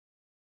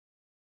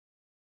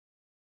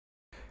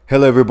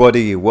Hello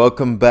everybody,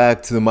 welcome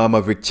back to the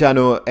Maverick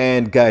channel.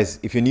 And guys,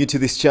 if you're new to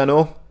this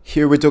channel,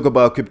 here we talk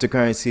about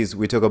cryptocurrencies,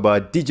 we talk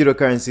about digital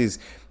currencies,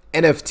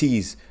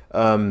 NFTs,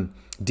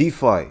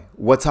 DeFi,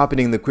 what's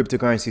happening in the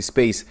cryptocurrency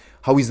space,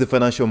 how is the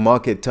financial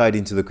market tied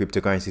into the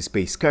cryptocurrency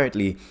space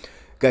currently.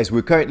 Guys,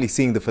 we're currently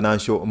seeing the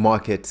financial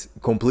market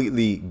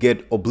completely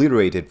get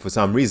obliterated for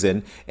some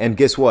reason, and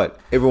guess what?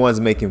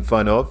 Everyone's making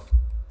fun of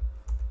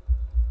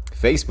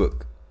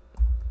Facebook.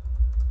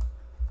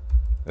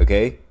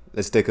 Okay,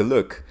 let's take a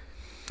look.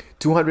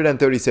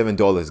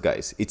 $237,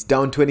 guys. It's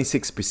down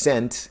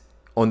 26%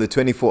 on the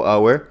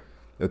 24-hour.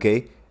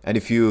 Okay, and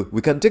if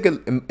we can take a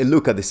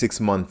look at the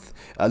 6-month.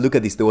 Look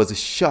at this. There was a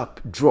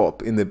sharp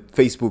drop in the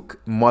Facebook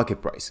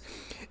market price.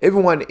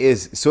 Everyone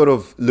is sort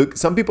of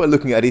some people are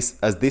looking at this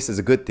as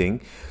a good thing,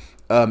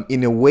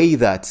 in a way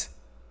that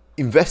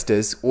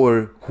investors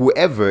or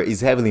whoever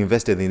is heavily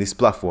invested in this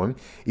platform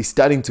is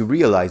starting to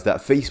realize that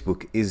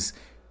Facebook is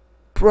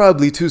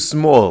probably too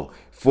small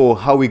for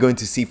how we're going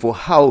to see, for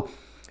how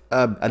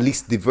at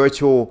least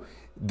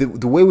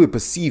the way we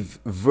perceive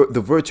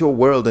the virtual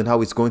world and how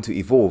it's going to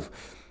evolve.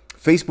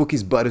 Facebook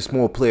is but a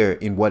small player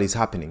in what is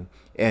happening,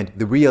 and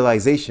the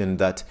realization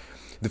that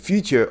the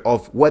future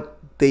of what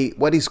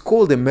is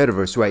called the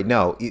metaverse right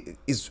now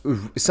is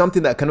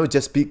something that cannot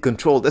just be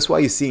controlled. That's why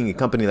you're seeing a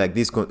company like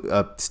this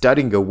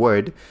starting a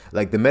word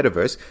like the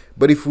metaverse.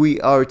 But if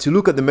we are to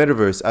look at the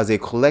metaverse as a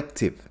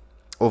collective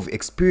of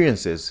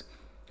experiences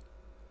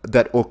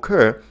that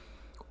occur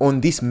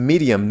on this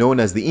medium known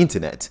as the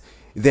internet,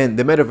 then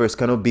the metaverse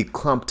cannot be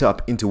clumped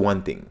up into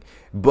one thing.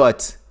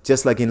 But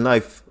just like in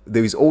life,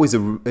 there is always a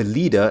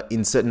leader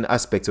in certain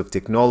aspects of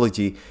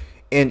technology.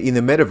 And in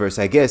the metaverse,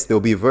 I guess there'll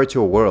be a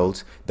virtual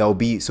world that will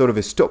be sort of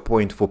a stop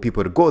point for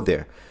people to go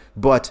there.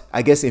 But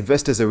I guess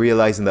investors are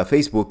realizing that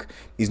Facebook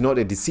is not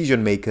a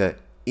decision maker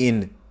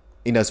in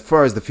as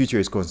far as the future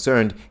is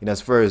concerned, in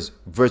as far as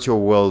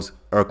virtual worlds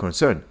are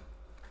concerned.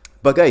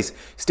 But guys,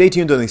 stay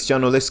tuned on this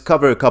channel. Let's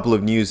cover a couple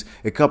of news,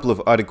 a couple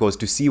of articles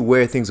to see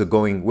where things are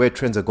going, where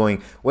trends are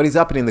going, what is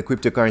happening in the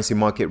cryptocurrency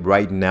market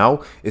right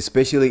now,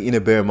 especially in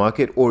a bear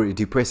market or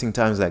depressing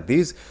times like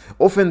these.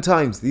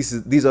 Oftentimes,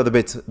 these are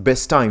the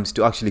best times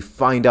to actually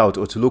find out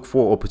or to look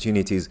for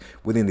opportunities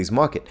within this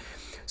market.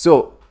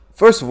 So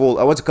first of all,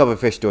 I want to cover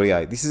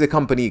Fetch.AI. This is a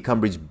company,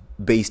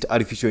 Cambridge-based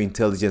artificial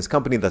intelligence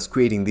company that's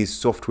creating these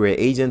software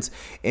agents,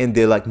 and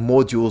they're like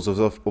modules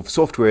of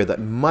software that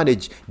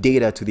manage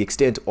data to the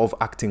extent of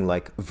acting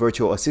like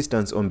virtual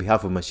assistants on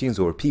behalf of machines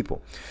or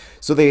people.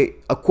 So they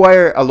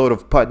acquire a lot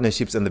of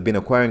partnerships, and they've been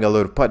acquiring a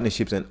lot of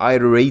partnerships and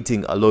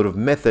iterating a lot of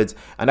methods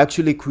and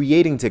actually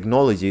creating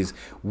technologies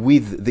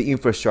with the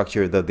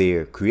infrastructure that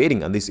they're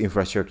creating. And this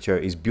infrastructure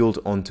is built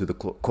onto the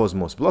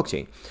Cosmos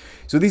blockchain.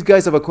 So these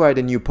guys have acquired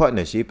a new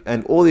partnership,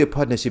 and all their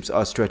partnerships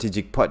are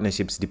strategic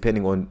partnerships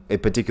depending on a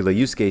particular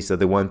use case that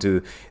they want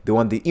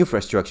the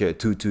infrastructure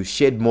to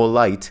shed more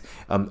light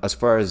as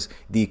far as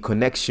the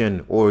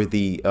connection or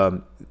the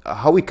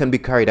how it can be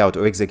carried out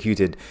or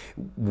executed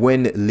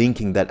when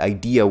linking that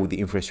idea with the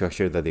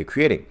infrastructure that they're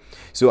creating.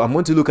 So I'm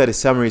going to look at a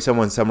summary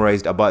someone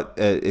summarized about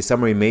a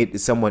summary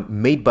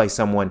made by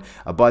someone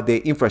about their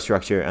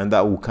infrastructure, and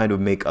that will kind of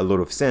make a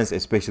lot of sense,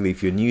 especially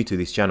if you're new to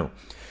this channel.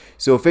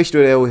 So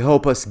Fetch.AI will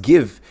help us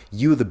give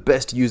you the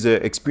best user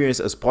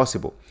experience as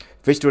possible.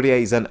 Fetch.AI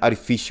is an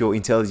artificial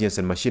intelligence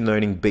and machine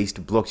learning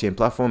based blockchain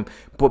platform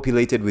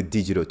populated with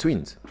digital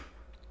twins.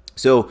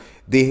 So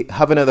they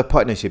have another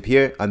partnership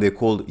here, and they're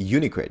called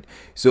Unicred.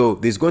 So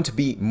there's going to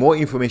be more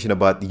information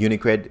about the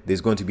Unicred. There's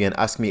going to be an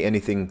Ask Me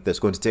Anything that's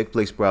going to take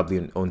place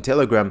probably on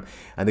Telegram,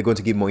 and they're going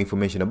to give more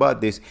information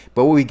about this.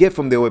 But what we get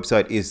from their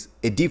website is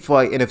a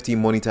DeFi NFT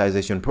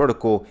monetization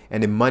protocol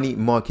and a money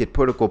market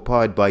protocol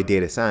powered by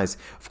data science.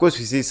 Of course,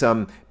 we see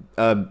some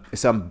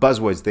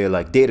buzzwords there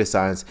like data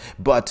science,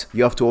 but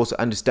you have to also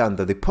understand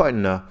that the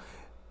partner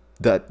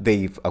that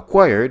they've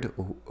acquired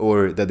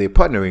or that they're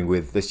partnering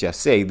with, let's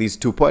just say these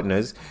two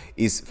partners,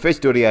 is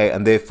Fetch.AI,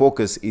 and their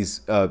focus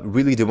is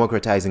really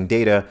democratizing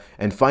data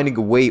and finding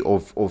a way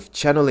of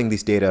channeling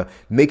this data,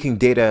 making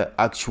data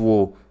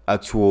actually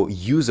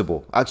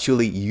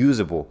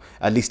usable,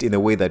 at least in a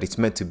way that it's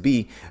meant to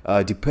be,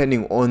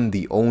 depending on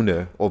the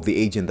owner of the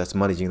agent that's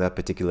managing that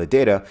particular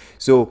data.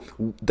 So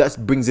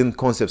that brings in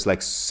concepts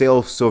like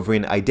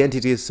self-sovereign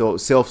identities, so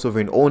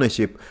self-sovereign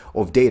ownership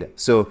of data.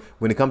 So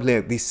when a company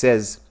like this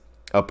says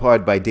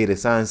powered by data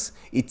science,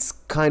 it's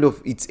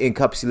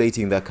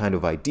encapsulating that kind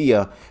of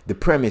idea, the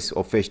premise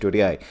of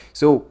Fetch.AI.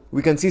 So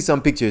we can see some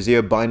pictures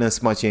here: Binance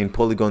Smart Chain,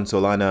 Polygon,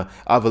 Solana,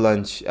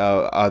 Avalanche,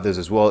 others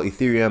as well,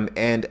 Ethereum,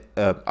 and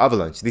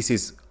Avalanche. This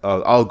is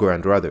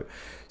Algorand rather.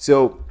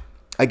 So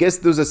I guess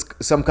those are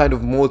some kind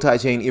of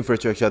multi-chain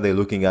infrastructure they're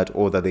looking at,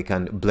 or that they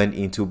can blend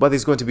into. But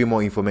there's going to be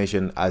more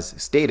information,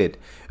 as stated,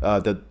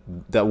 that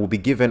will be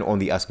given on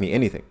the Ask Me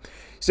Anything.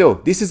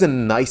 So this is a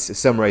nice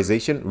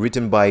summarization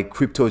written by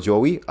Crypto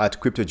Joey at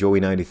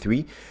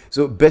CryptoJoey93.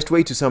 So best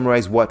way to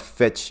summarize what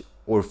Fetch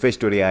or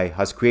Fetch.AI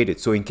has created.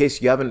 So in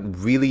case you haven't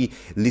really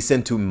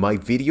listened to my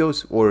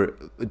videos, or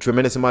a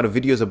tremendous amount of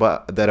videos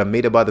that are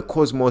made about the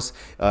Cosmos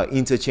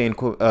interchain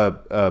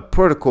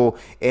protocol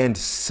and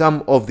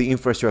some of the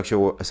infrastructure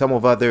or some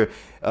of other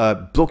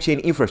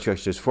blockchain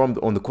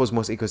infrastructures on the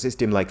Cosmos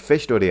ecosystem like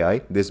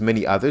Fetch.ai, there's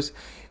many others.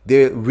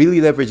 They're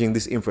really leveraging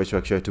this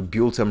infrastructure to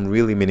build some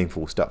really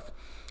meaningful stuff.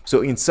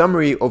 So in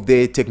summary of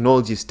the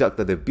technology stack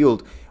that they've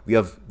built,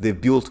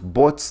 they've built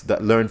bots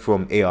that learn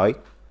from AI.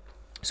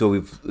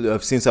 So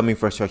I've seen some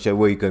infrastructure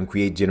where you can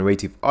create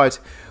generative art.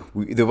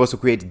 They've also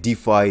created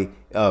DeFi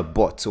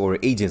bots or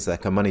agents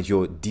that can manage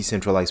your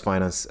decentralized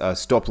finance,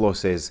 stop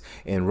losses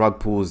and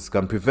rug pulls,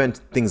 can prevent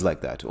things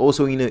like that.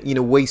 Also in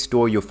a way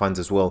store your funds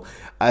as well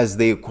as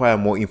they acquire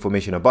more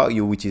information about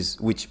you,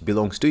 which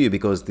belongs to you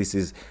because this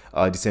is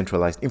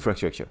decentralized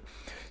infrastructure.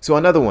 So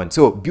another one,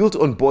 so built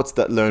on bots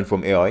that learn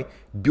from AI,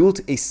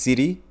 built a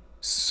city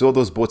so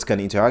those bots can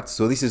interact.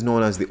 So this is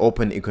known as the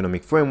open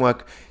economic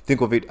framework.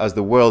 Think of it as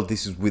the world.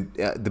 This is with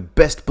the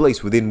best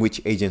place within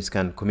which agents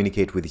can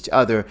communicate with each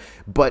other,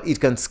 but it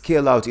can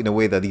scale out in a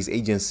way that these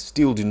agents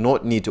still do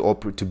not need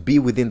to be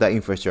within that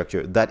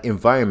infrastructure, that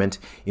environment,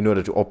 in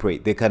order to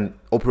operate. They can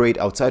operate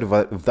outside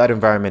of that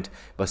environment,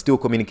 but still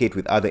communicate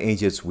with other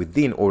agents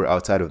within or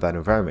outside of that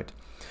environment.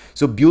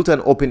 So built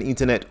an open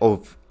internet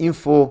of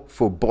info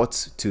for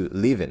bots to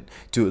live in,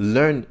 to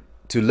learn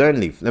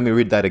live. Let me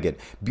read that again.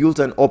 Built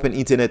an open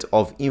internet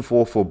of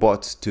info for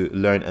bots to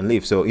learn and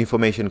live. So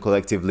information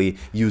collectively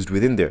used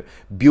within there.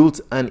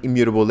 Built an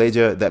immutable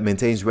ledger that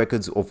maintains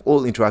records of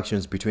all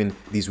interactions between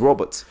these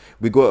robots.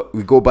 We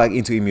go back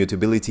into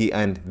immutability,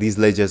 and these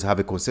ledgers have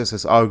a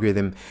consensus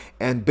algorithm,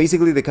 and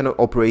basically they cannot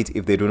operate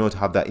if they do not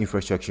have that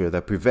infrastructure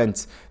that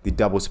prevents the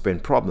double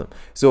spend problem.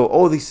 So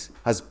all this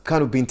has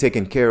kind of been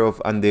taken care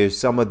of, and there's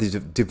some of the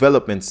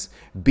developments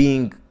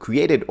being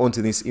created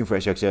onto this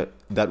infrastructure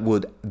that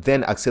would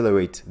then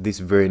accelerate this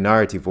very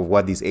narrative of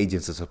what these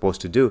agents are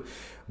supposed to do.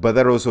 But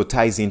that also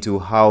ties into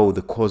how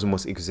the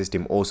Cosmos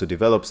ecosystem also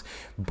develops.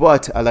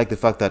 But I like the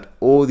fact that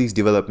all these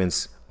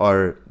developments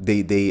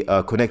they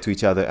connect to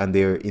each other, and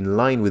they're in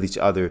line with each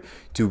other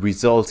to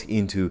result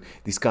into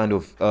this kind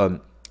of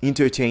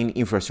interchain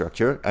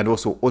infrastructure and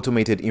also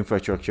automated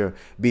infrastructure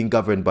being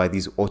governed by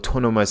these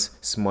autonomous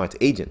smart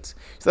agents.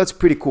 So that's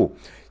pretty cool.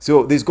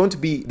 So there's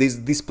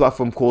this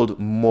platform called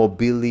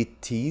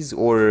Mobilities,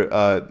 or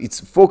it's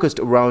focused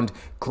around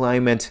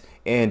climate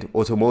and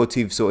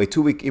automotive. So a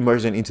 2-week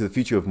immersion into the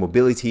future of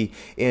mobility.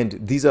 And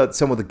these are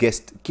some of the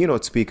guest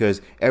keynote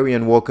speakers: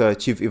 Ariane Walker,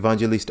 Chief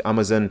Evangelist,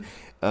 Amazon,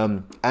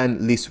 Anne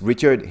Liz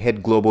Richard,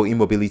 Head Global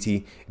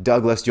E-Mobility,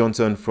 Douglas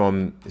Johnson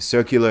from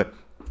Circular.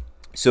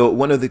 So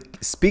one of the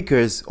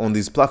speakers on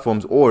these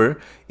platforms or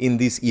in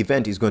this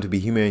event is going to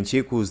be Himarian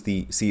Chik, who's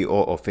the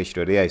CEO of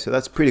Fetch.AI. So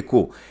that's pretty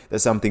cool.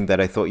 That's something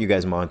that I thought you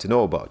guys might want to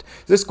know about.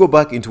 So let's go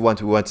back into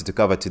what we wanted to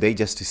cover today,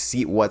 just to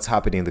see what's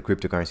happening in the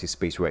cryptocurrency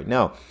space right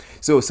now.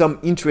 So some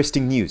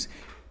interesting news.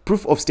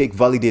 Proof of stake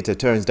validator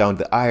turns down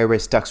the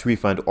IRS tax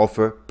refund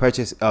offer,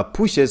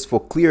 pushes for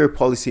clearer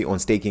policy on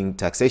staking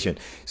taxation.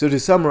 So to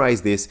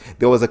summarize this,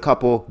 there was a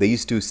couple, they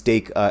used to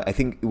stake, I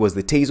think it was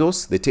the Tezos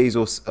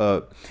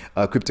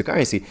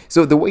cryptocurrency.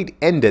 So the way it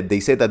ended,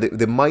 they said that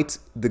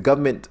the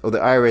government or the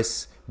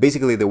IRS,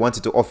 basically they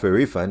wanted to offer a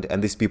refund,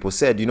 and these people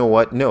said, you know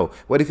what, no.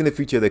 What if in the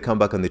future they come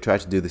back and they try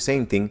to do the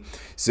same thing?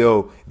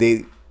 So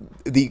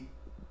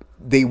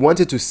they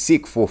wanted to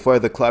seek for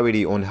further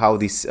clarity on how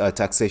this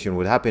taxation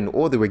would happen,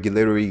 or the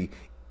regulatory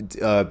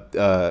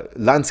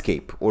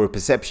landscape or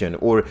perception,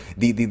 or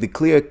the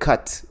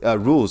clear-cut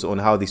rules on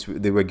how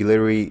the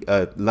regulatory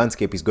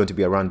landscape is going to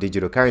be around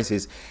digital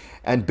currencies.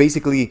 And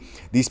basically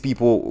these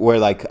people were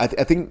like, I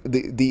think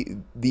the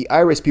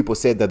IRS people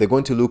said that they're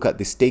going to look at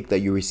the stake that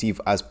you receive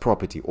as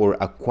property, or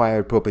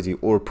acquired property,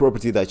 or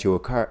property that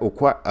you're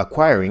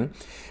acquiring.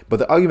 But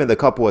the argument the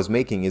couple was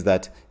making is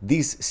that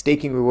these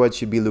staking rewards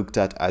should be looked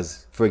at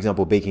as, for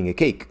example, baking a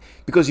cake,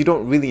 because you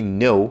don't really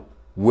know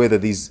whether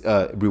these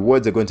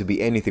rewards are going to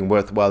be anything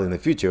worthwhile in the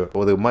future,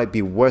 or they might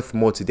be worth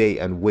more today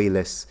and way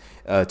less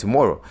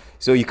tomorrow.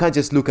 So you can't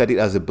just look at it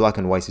as a black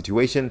and white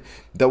situation.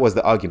 That was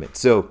the argument.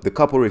 So the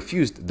couple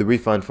refused the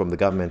refund from the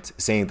government,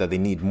 saying that they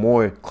need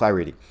more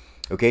clarity.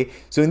 Okay,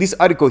 so in this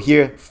article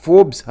here,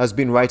 Forbes has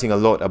been writing a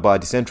lot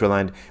about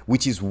Decentraland,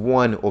 which is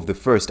one of the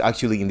first.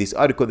 Actually, in this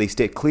article, they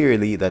state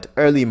clearly that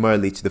Early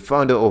Merlich, the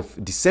founder of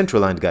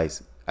Decentraland,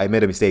 guys, I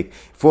made a mistake.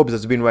 Forbes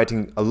has been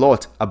writing a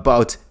lot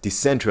about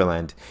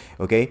Decentraland.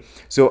 Okay,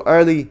 so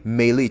Early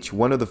Merlich,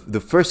 one of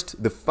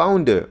the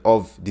founder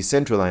of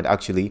Decentraland,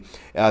 actually,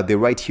 they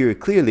write here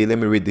clearly, let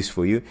me read this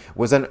for you,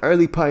 was an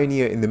early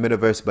pioneer in the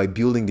metaverse by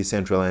building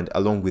Decentraland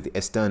along with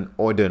Estan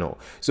Ordeno.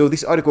 So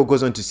this article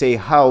goes on to say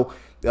how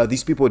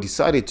these people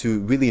decided to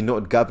really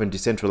not govern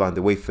Decentraland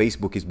the way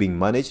Facebook is being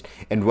managed,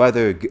 and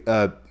rather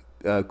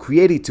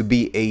create it to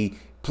be a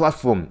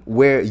platform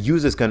where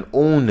users can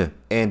own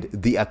and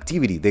the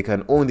activity, they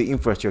can own the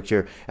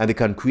infrastructure, and they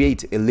can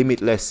create a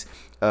limitless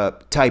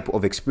type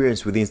of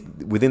experience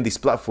within this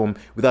platform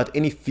without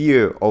any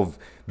fear of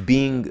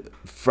being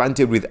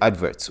fronted with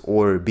adverts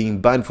or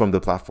being banned from the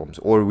platforms,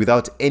 or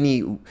without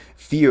any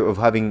fear of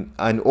having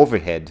an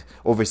overhead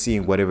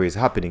overseeing whatever is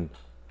happening.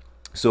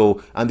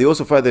 So, and they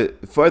also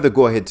further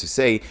go ahead to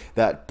say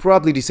that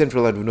probably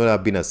decentralized would not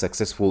have been as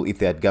successful if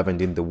they had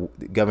governed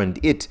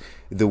it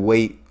the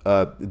way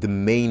the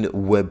main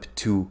Web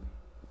 2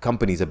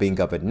 companies are being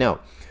governed now.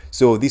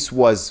 So this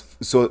was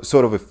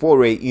sort of a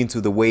foray into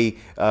the way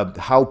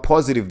how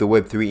positive the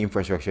Web 3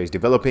 infrastructure is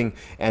developing,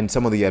 and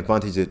some of the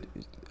advantages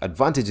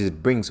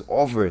it brings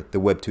over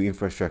the Web 2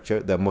 infrastructure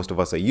that most of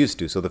us are used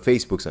to. So the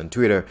Facebooks and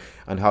Twitter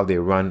and how they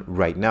run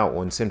right now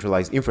on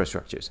centralized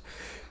infrastructures.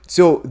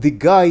 So the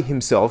guy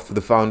himself,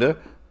 the founder,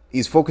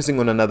 is focusing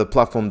on another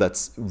platform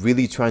that's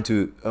really trying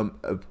to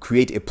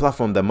create a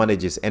platform that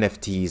manages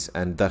NFTs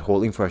and that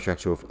whole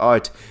infrastructure of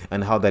art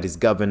and how that is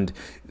governed,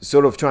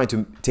 sort of trying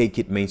to take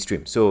it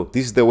mainstream. So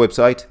this is their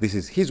website. This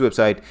is his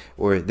website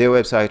or their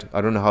website.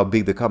 I don't know how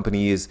big the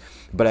company is,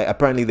 but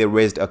apparently they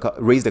raised a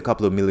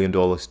couple of $1 million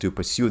to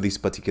pursue this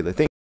particular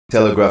thing.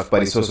 Telegraph,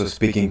 but it's also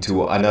speaking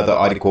to another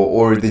article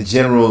or the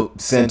general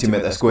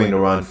sentiment that's going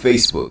around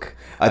Facebook.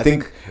 I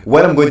think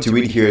what I'm going to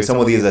read here, some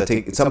of these are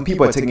some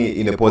people are taking it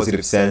in a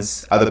positive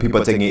sense, other people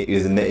are taking it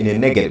in a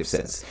negative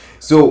sense.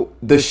 So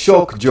the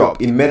shock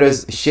drop in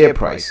Meta's share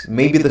price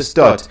may be the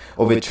start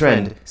of a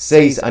trend,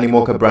 says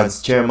Animoca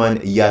Brand's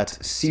chairman Yat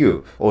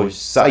Siu, or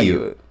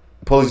Sayu.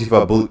 Apologies if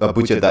I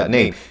butchered that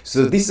name.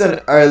 So this is an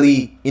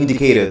early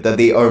indicator that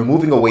they are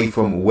moving away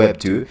from Web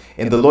 2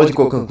 and the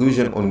logical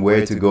conclusion on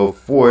where to go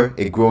for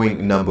a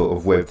growing number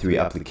of Web 3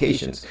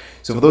 applications.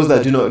 So for those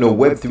that do not know,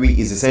 Web 3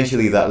 is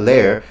essentially that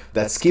layer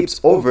that skips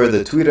over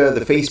the Twitter,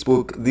 the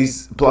Facebook,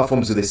 these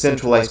platforms with a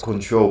centralized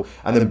control,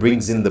 and then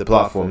brings in the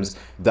platforms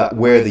that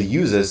where the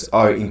users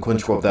are in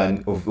control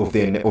of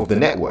the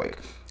network.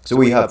 So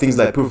we have things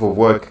like proof of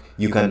work,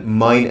 you can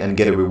mine and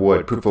get a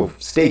reward. Proof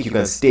of stake, you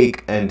can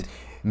stake and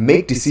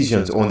make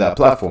decisions on that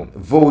platform,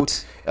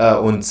 vote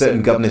on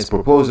certain governance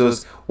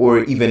proposals, or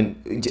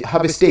even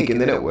have a stake in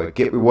the network,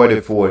 get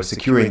rewarded for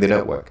securing the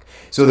network.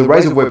 So the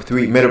rise of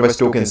Web3, Metaverse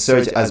tokens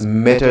surge as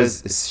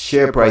Meta's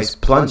share price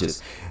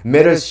plunges.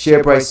 Meta's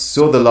share price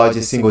saw the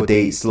largest single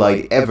day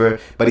slide ever,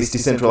 but its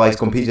decentralized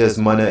competitors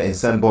Mana and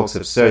Sandbox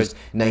have surged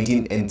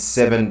 19 and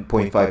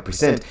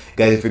 7.5%.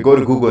 Guys, if you go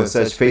to Google and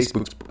search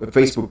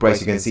Facebook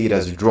price, you can see it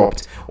has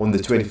dropped on the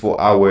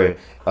 24-hour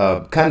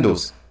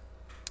candles.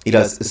 It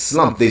has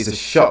slumped. There's a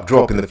sharp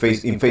drop in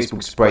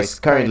Facebook's price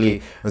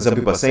currently, and some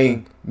people are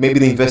saying maybe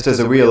the investors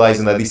are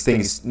realizing that this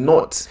thing is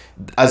not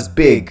as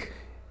big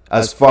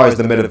as far as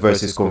the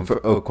metaverse is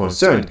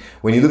concerned.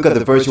 When you look at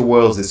the virtual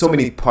worlds, there's so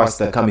many parts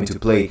that come into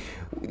play.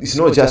 It's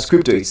not just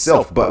crypto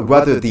itself, but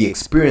rather the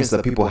experience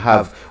that people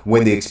have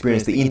when they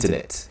experience the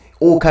internet.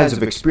 All kinds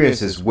of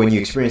experiences when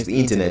you experience the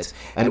internet,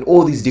 and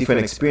all these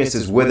different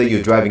experiences, whether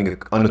you're driving an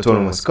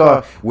autonomous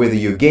car, whether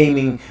you're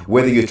gaming,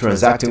 whether you're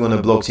transacting on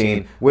a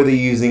blockchain, whether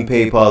you're using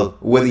PayPal,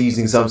 whether you're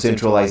using some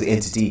centralized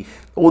entity,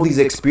 all these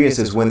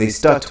experiences, when they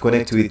start to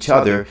connect to each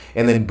other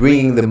and then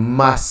bringing the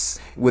mass,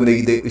 when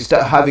they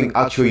start having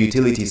actual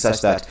utility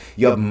such that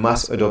you have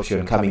mass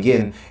adoption coming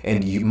in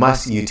and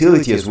mass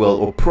utility as well,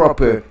 or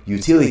proper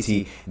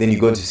utility, then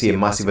you're going to see a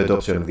massive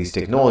adoption of these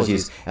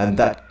technologies, and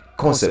that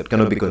concept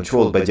cannot be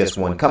controlled by just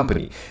one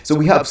company. So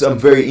we have some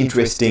very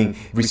interesting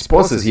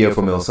responses here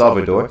from El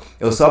Salvador.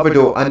 El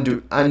Salvador,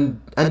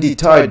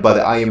 undeterred by the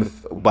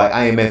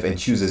IMF and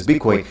chooses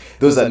Bitcoin.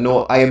 Those that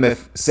know,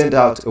 IMF sent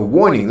out a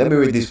warning. Let me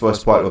read this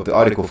first part of the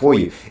article for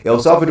you.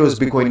 El Salvador's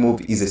Bitcoin move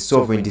is a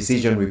sovereign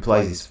decision,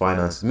 replies his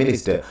finance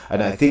minister.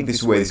 And I think this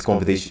is where this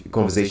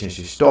conversation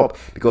should stop,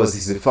 because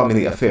this is a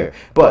family affair.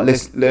 But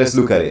let's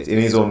look at it in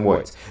his own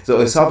words. So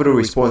El Salvador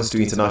responds to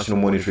International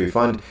Monetary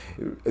Fund,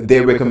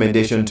 their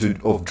recommendation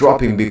of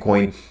dropping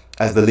Bitcoin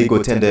as the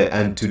legal tender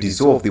and to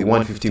dissolve the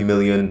 150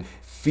 million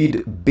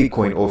Feed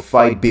Bitcoin or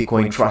Fight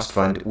Bitcoin Trust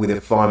Fund with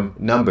a farm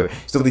number.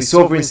 So the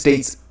sovereign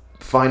state's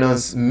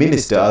finance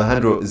minister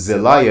Alejandro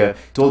Zelaya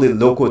told a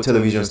local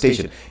television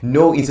station,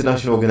 no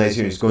international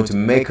organization is going to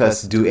make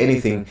us do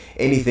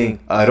anything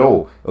at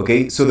all.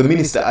 Okay, so the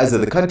minister adds that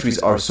the countries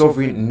are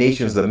sovereign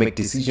nations that make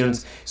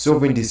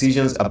sovereign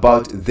decisions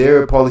about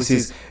their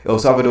policies. El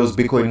Salvador's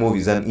Bitcoin move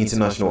is an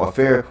international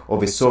affair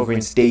of a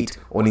sovereign state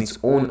on its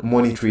own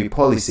monetary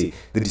policy.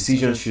 The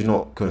decision should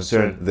not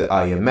concern the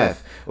IMF,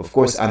 of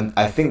course, and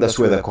I think that's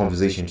where the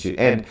conversation should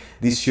end.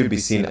 This should be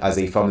seen as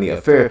a family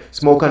affair.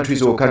 Small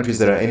countries or countries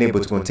that are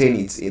unable to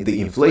contain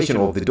the inflation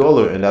of the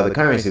dollar and other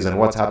currencies and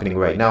what's happening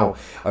right now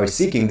are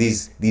seeking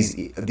these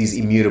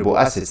immutable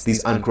assets,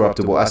 these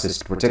uncorruptible assets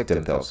to protect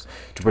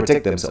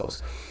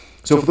themselves.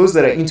 So for those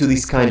that are into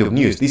this kind of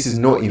news, this is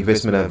not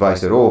investment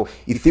advice at all.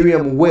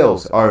 Ethereum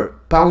whales are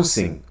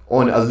pouncing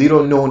on a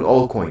little known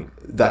altcoin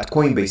that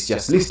Coinbase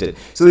just listed.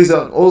 So there's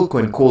an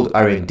altcoin called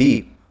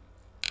RND.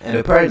 And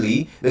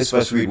apparently, let's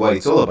first read what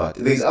it's all about.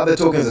 There's other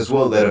tokens as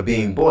well that are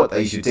being bought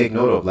that you should take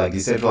note of, like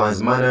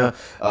decentralized mana,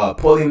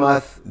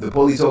 polymath, the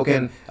poly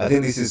token. I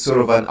think this is sort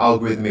of an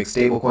algorithmic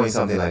stablecoin,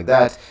 something like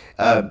that.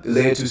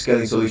 Layer 2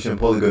 scaling solution,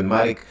 Polygon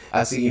Matic,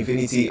 Axie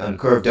Infinity, and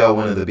Curve DAO,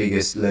 one of the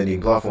biggest lending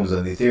platforms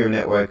on the Ethereum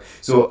network.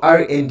 So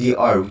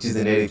RNDR, which is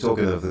the native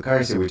token of the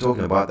currency we're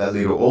talking about, that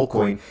little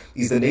altcoin,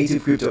 is the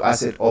native crypto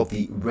asset of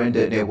the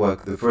Render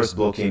network, the first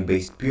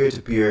blockchain-based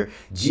peer-to-peer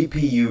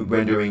GPU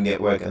rendering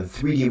network and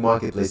 3D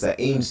marketplace that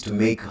aims to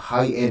make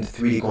high-end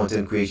 3D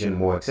content creation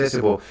more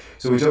accessible.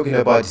 So we're talking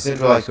about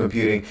decentralized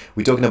computing.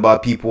 We're talking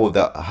about people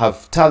that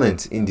have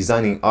talent in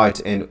designing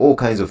art and all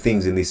kinds of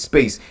things in this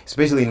space,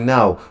 especially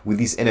now with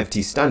these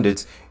NFT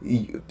standards.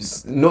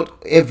 Not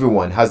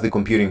everyone has the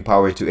computing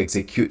power to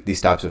execute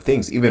these types of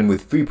things, even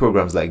with free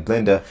programs like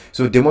Blender.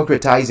 So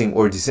democratizing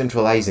or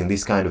decentralizing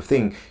this kind of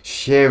thing,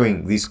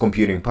 sharing this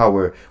computing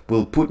power,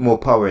 will put more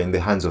power in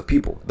the hands of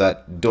people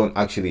that don't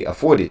actually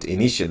afford it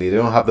initially. They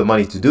don't have the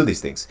money to do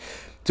these things.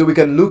 So we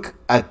can look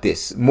at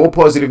this. More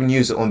positive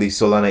news on the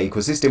Solana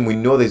ecosystem. We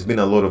know there's been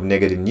a lot of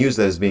negative news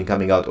that has been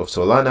coming out of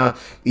Solana.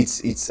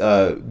 Its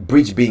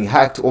bridge being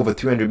hacked, over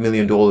 $300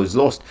 million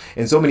lost,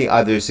 and so many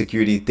other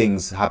security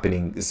things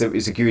happening,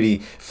 security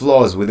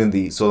flaws within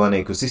the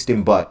Solana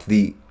ecosystem. But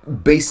the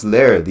base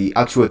layer, the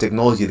actual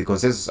technology, the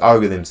consensus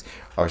algorithms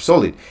are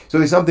solid. So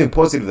there's something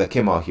positive that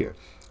came out here.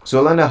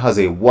 Solana has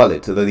a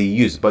wallet that they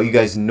use, but you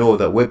guys know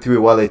that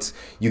Web3 wallets,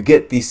 you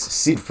get this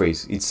seed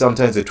phrase. It's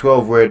sometimes a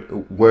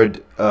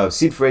 12-word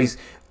seed phrase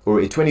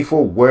or a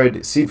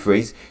 24-word seed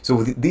phrase.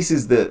 So this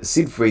is the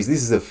seed phrase.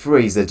 This is a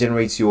phrase that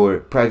generates your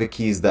private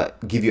keys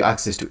that give you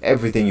access to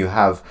everything you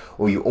have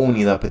or you own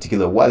in that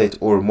particular wallet,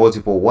 or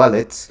multiple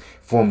wallets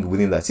formed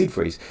within that seed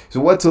phrase.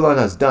 So what Solana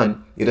has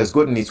done, it has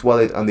gotten its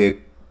wallet, and they're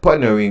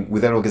partnering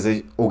with an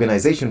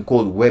organization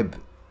called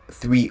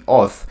Web3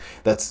 Auth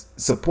that's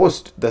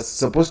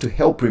supposed to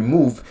help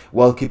remove,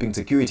 while keeping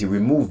security,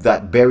 remove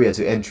that barrier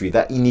to entry,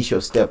 that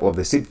initial step of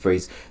the seed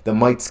phrase that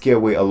might scare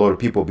away a lot of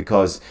people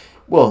because,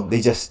 well,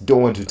 they just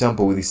don't want to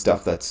tamper with this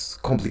stuff that's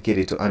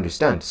complicated to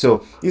understand.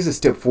 So this is a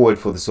step forward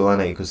for the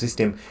Solana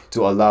ecosystem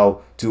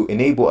to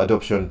enable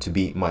adoption to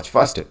be much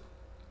faster.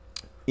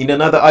 In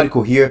another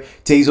article here,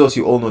 Tezos,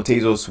 you all know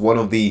Tezos. One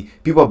of the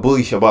people are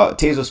bullish about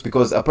Tezos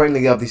because apparently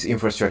they have this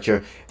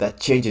infrastructure that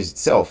changes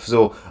itself.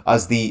 So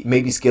as the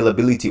maybe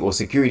scalability or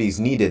security is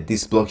needed,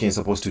 this blockchain is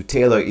supposed to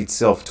tailor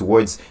itself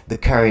towards the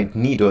current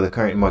need or the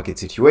current market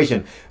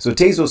situation. So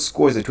Tezos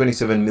scores a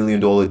 $27 million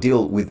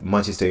deal with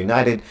Manchester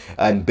United,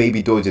 and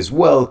Baby Doge as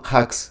well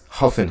hacks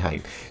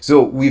Hoffenheim.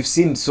 So we've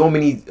seen so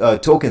many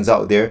tokens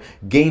out there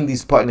gain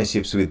these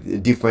partnerships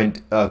with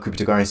different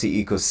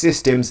cryptocurrency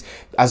ecosystems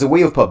as a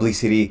way of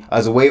publicity,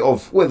 as a way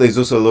of, well, there's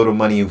also a lot of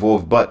money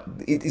involved, but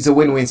it's a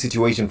win-win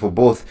situation for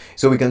both.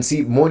 So we can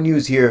see more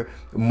news here,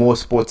 more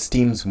sports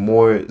teams,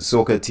 more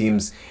soccer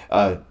teams,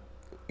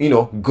 you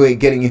know,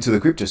 getting into the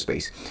crypto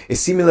space. A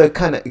similar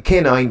kind of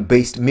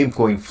canine-based meme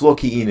coin,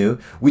 Floki Inu,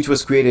 which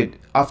was created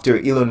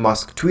after Elon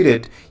Musk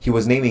tweeted he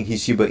was naming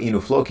his Shiba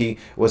Inu Floki,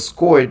 was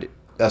scored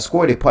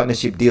a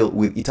partnership deal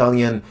with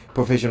Italian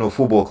professional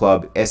football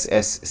club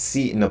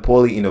SSC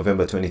Napoli in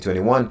November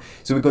 2021.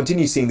 So we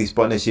continue seeing these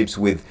partnerships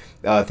with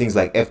things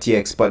like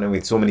FTX partnering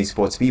with so many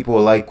sports people,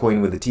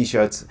 Litecoin with the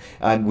t-shirts,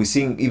 and we're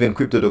seeing even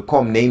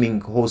Crypto.com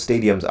naming whole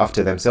stadiums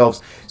after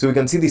themselves. So we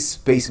can see this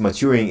space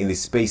maturing in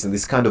this space, and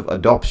this kind of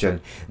adoption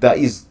that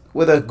is,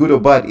 whether good or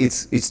bad,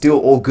 it's still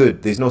all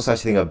good. There's no such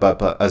thing as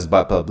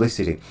bad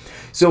publicity.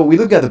 So we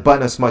look at the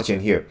Binance Smart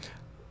Chain here,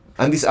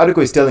 and this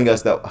article is telling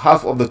us that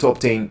half of the top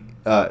 10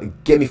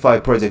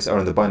 gamified projects are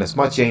on the Binance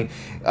Smart Chain,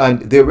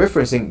 and they're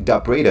referencing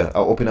DAppRadar.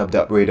 I'll open up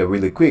DAppRadar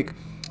really quick.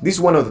 This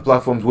is one of the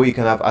platforms where you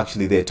can have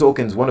actually their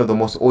tokens, one of the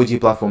most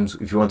OG platforms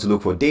if you want to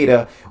look for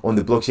data on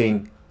the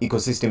blockchain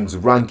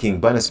ecosystems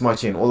ranking. Binance Smart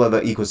Chain, all other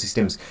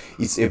ecosystems,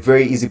 it's a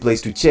very easy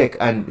place to check,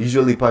 and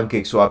usually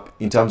PancakeSwap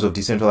in terms of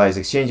decentralized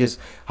exchanges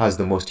has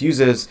the most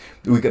users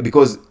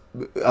because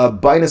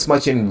Binance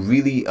Smart Chain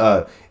really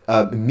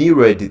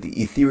mirrored the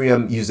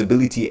Ethereum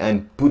usability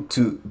and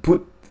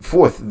put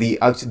forth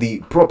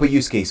the proper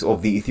use case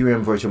of the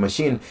Ethereum virtual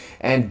machine.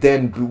 And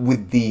then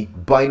with the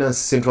Binance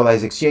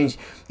centralized exchange,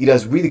 it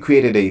has really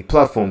created a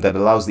platform that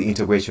allows the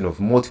integration of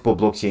multiple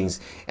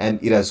blockchains,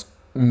 and it has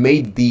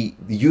made the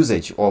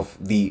usage of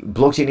the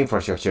blockchain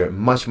infrastructure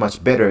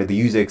much better, the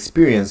user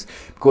experience,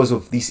 because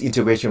of this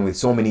integration with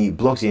so many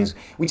blockchains,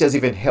 which has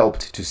even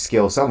helped to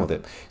scale some of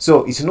them.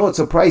 So it's not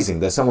surprising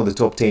that some of the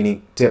top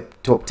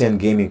 10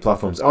 gaming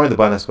platforms are on the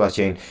Binance Smart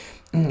Chain.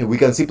 We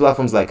can see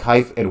platforms like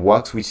Hive and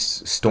Wax, which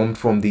stormed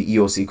from the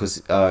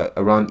EOS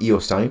around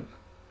EOS time.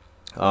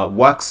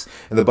 Wax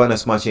and the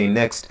Binance Smart Chain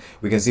next.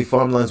 We can see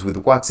farmlands with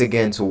Wax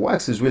again. So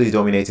Wax is really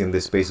dominating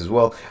this space as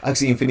well.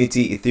 Axie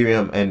Infinity,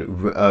 Ethereum,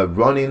 and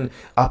Ronin.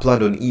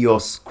 Upland on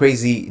EOS.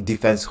 Crazy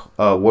Defense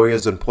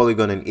Warriors on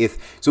Polygon and ETH.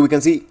 So we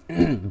can see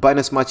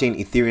Binance Smart Chain,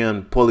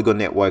 Ethereum, Polygon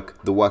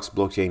network, the Wax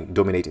blockchain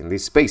dominating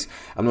this space.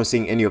 I'm not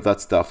seeing any of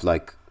that stuff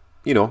like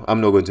you know, I'm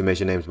not going to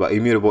mention names, but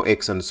Immutable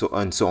X and so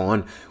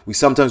on.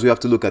 Sometimes we have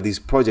to look at these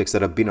projects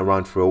that have been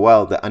around for a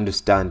while that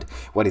understand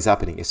what is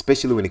happening,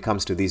 especially when it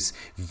comes to these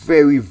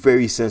very,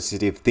 very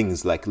sensitive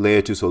things like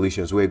layer 2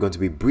 solutions, where you're going to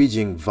be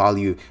bridging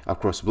value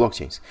across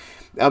blockchains.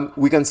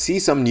 We can see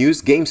some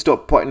news.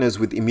 GameStop partners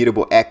with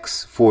Immutable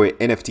X for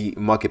NFT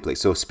marketplace.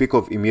 So speak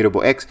of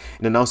Immutable X,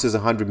 and announces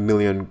 $100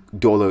 million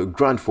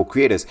grant for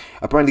creators.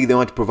 Apparently they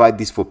want to provide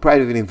this for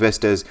private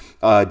investors,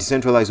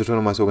 decentralized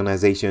autonomous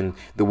organization,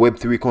 the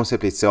Web3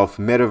 concept itself,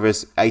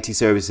 metaverse, IT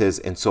services,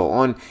 and so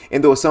on.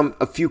 And there was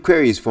a few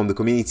queries from the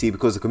community,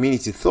 because the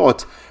community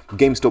thought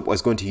GameStop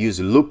was going to use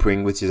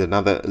Loopring, which is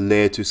another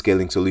layer 2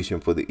 scaling solution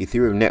for the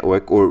Ethereum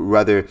network, or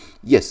rather,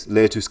 yes,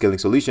 layer 2 scaling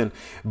solution.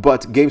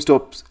 But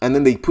GameStop, and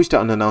then they pushed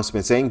out an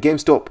announcement saying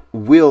GameStop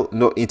will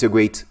not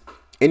integrate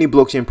any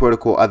blockchain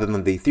protocol other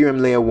than the Ethereum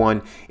layer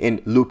 1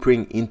 and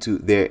Loopring into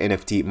their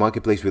NFT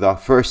marketplace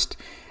without first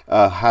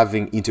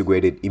having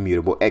integrated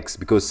Immutable X,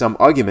 because some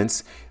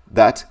arguments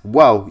that,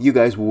 wow, you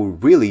guys will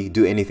really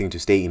do anything to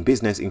stay in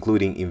business,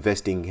 including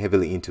investing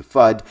heavily into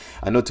FUD,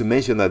 and not to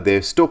mention that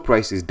their stock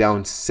price is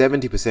down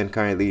 70%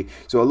 currently.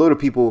 So a lot of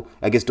people,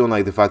 I guess, don't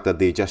like the fact that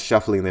they're just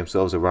shuffling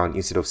themselves around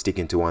instead of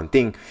sticking to one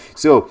thing.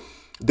 So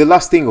the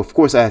last thing, of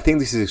course, I think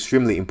this is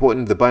extremely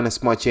important. The Binance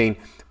Smart Chain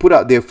put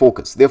out their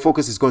focus. Their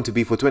focus is going to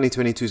be for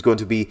 2022 is going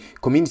to be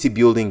community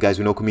building. Guys,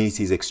 we know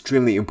community is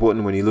extremely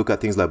important when you look at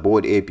things like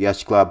Bored Ape,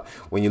 Yacht Club,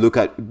 when you look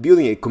at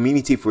building a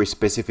community for a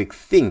specific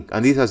thing.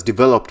 And this has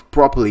developed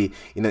properly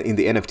in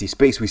the NFT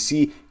space. We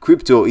see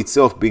crypto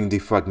itself being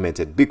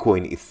defragmented.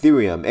 Bitcoin,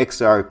 Ethereum,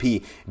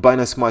 XRP,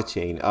 Binance Smart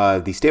Chain,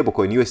 the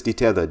stablecoin, USD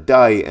Tether,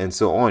 DAI, and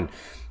so on.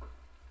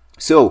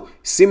 So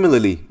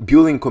similarly,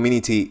 building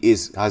community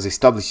has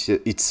established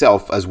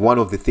itself as one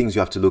of the things you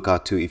have to look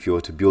out to if you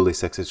were to build a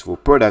successful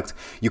product.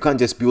 You can't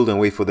just build and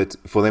wait for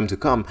them to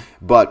come,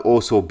 but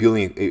also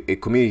building a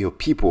community of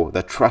people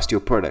that trust your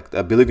product,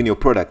 that believe in your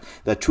product,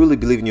 that truly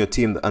believe in your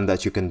team, and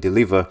that you can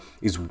deliver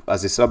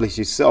has established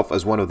itself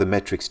as one of the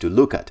metrics to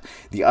look at.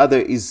 The other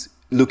is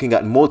looking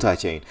at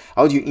multi-chain.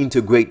 How do you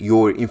integrate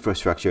your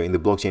infrastructure in the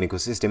blockchain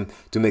ecosystem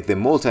to make them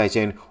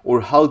multi-chain,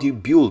 or how do you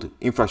build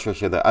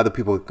infrastructure that other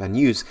people can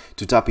use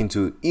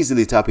to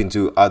easily tap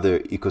into other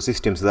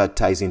ecosystems that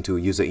ties into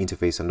user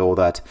interface and all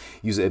that,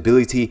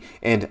 usability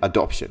and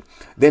adoption.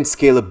 Then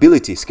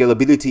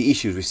scalability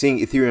issues. We're seeing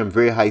Ethereum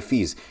very high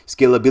fees.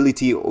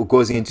 Scalability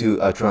goes into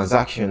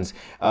transactions,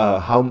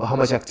 how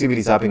much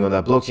activity is happening on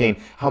that blockchain,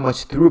 how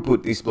much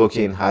throughput this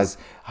blockchain has,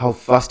 how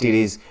fast it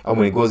is, and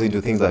when it goes into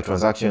things like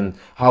transaction,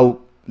 how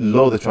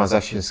low the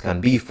transactions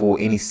can be for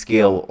any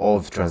scale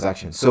of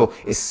transactions. So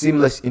a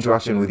seamless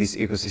interaction with these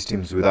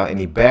ecosystems without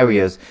any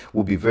barriers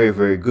will be very,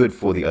 very good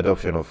for the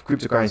adoption of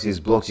cryptocurrencies,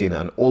 blockchain,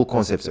 and all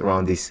concepts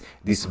around this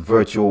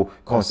virtual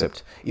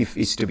concept. If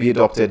it's to be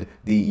adopted,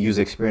 the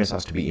user experience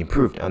has to be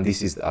improved, and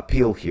this is the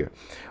appeal here.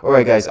 All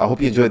right, guys, I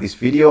hope you enjoyed this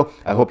video.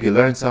 I hope you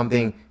learned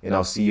something, and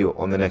I'll see you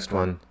on the next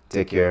one.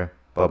 Take care.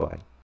 Bye-bye.